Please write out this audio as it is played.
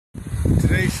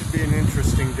Today should be an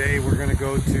interesting day. We're going to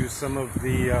go to some of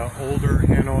the older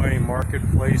Hanoi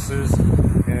marketplaces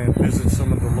and visit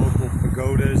some of the local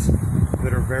pagodas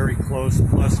that are very close,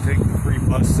 plus take the free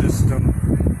bus system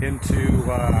into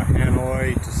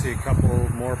Hanoi to see a couple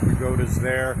more pagodas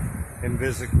there and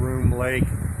visit Groom Lake.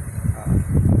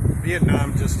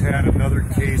 Vietnam just had another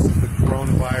case of the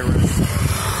coronavirus,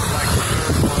 like the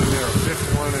third one or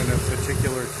fifth one in a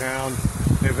particular town.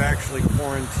 They've actually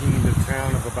quarantined a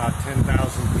town of about 10,000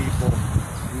 people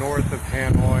north of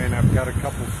Hanoi, and I've got a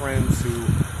couple friends who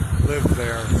live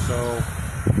there, so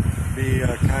be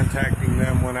contacting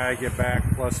them when I get back,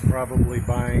 plus probably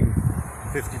buying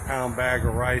a 50-pound bag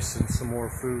of rice and some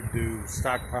more food to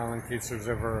stockpile in case there's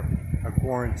ever a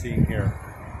quarantine here.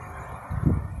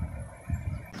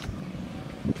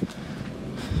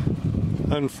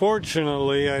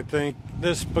 Unfortunately, I think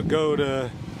this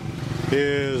pagoda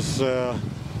is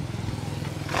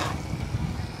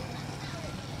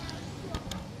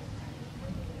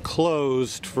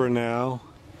closed for now.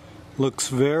 Looks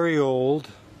very old.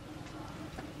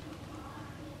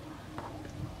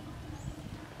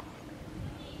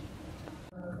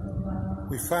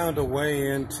 We found a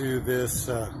way into this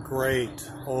great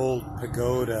old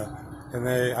pagoda, and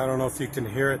I don't know if you can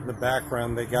hear it in the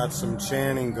background, they got some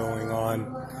chanting going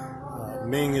on.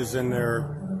 Ming is in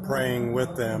there praying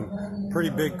with them. Pretty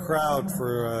big crowd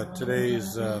for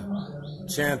today's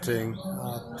chanting.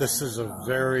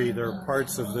 There are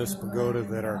parts of this pagoda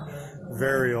that are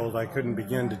very old. I couldn't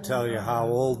begin to tell you how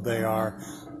old they are,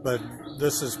 but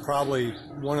this is probably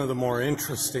one of the more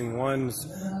interesting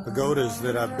pagodas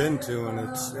that I've been to, and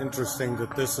it's interesting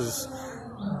that this is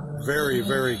very,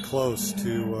 very close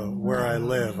to where I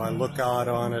live. I look out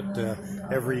on it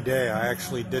every day. I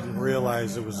actually didn't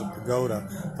realize it was a pagoda.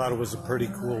 Thought it was a pretty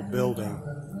cool building.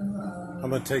 I'm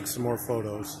going to take some more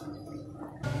photos.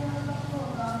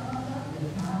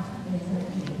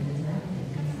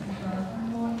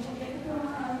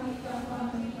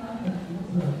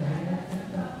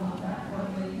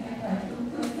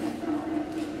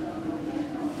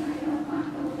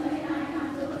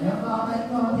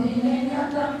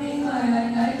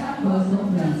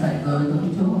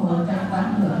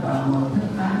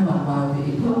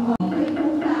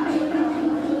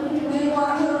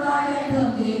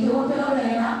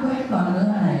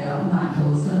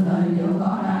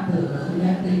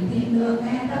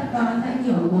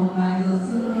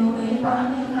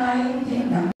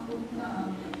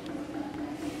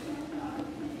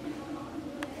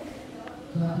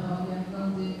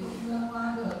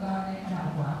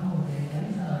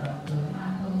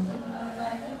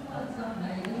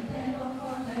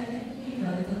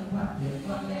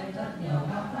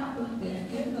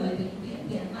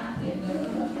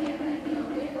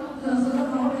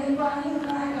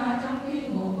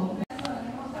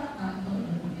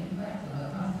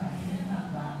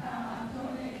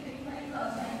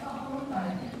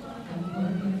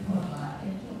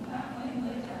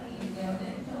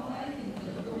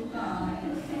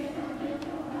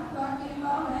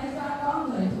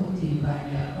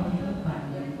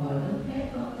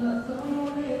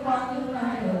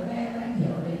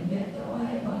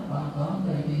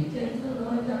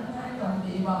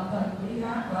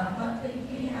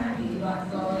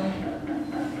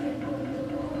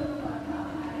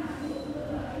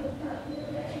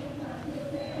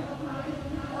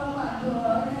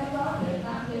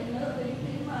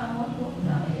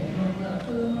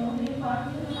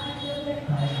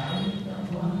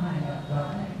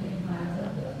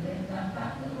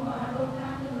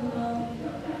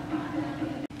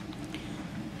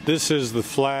 This is the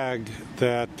flag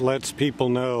that lets people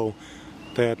know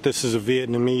that this is a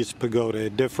Vietnamese pagoda.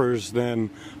 It differs than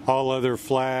all other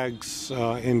flags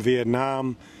in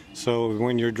Vietnam. So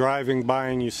when you're driving by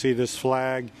and you see this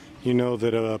flag, you know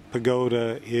that a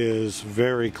pagoda is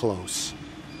very close.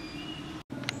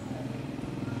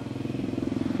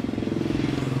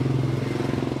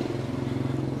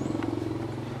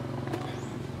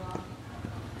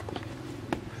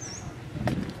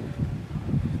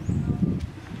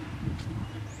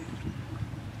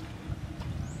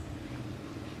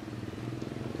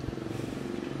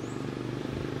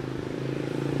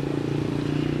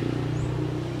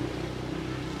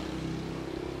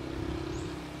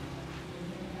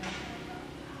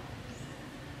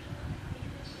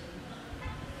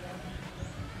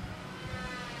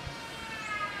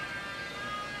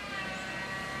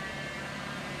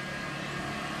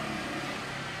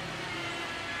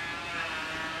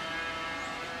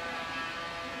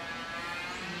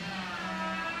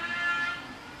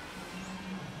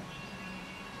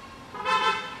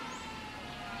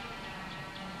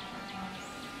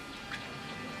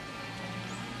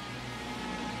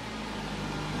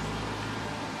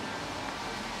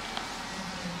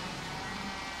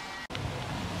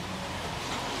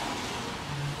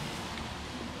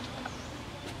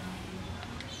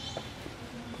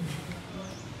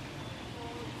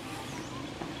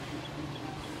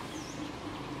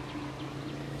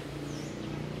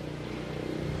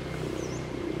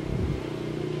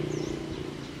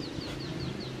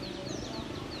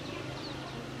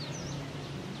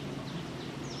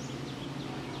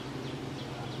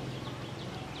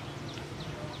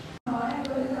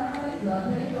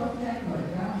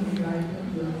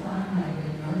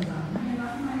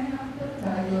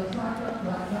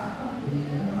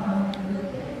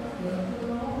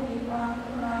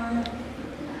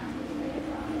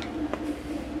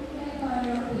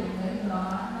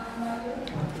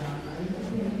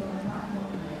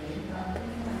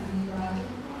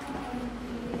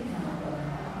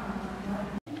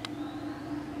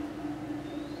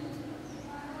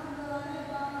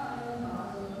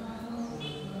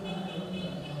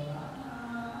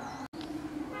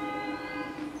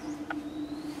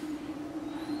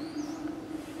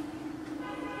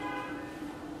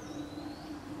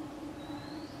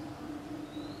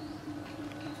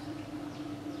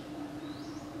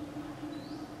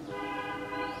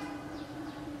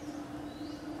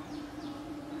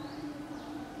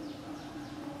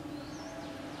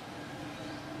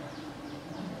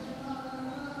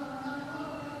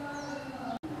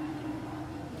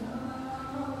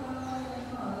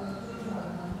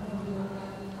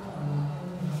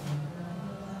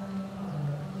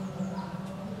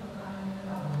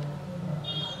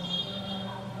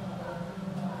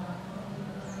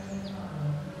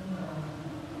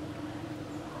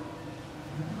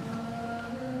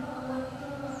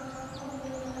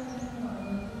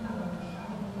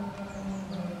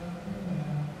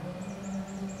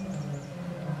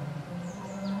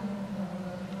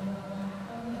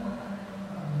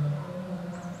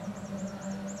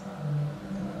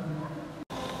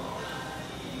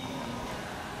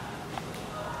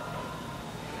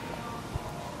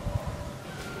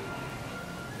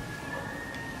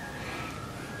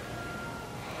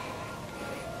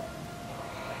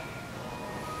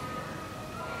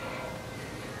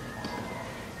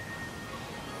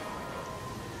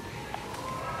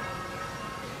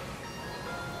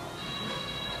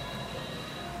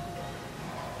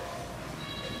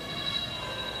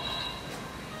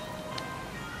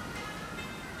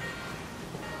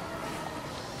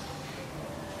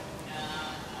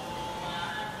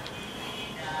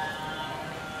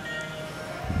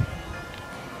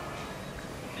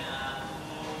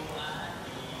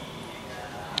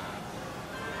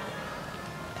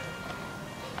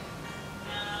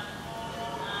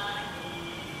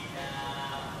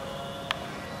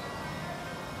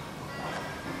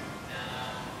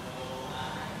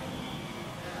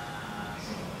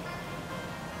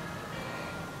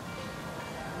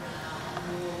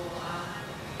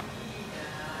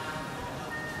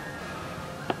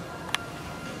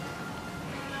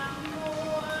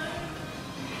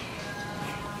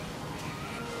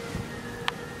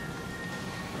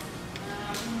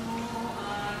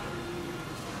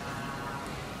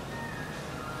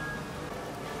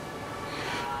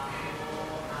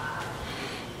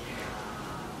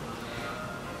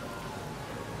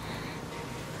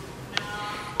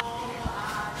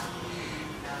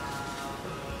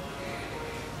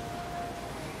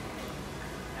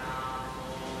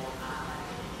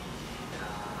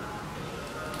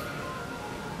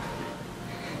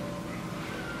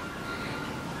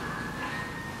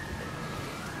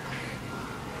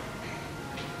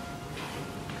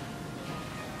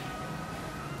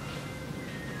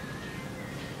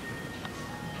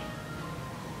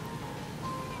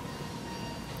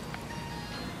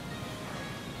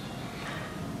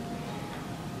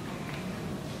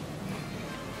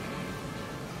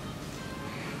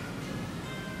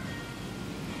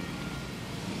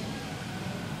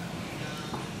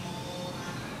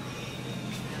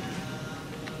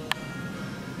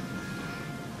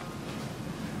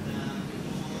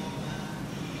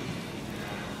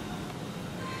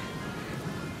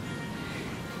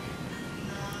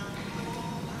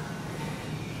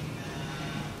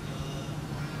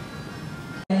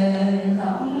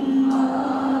 Thọ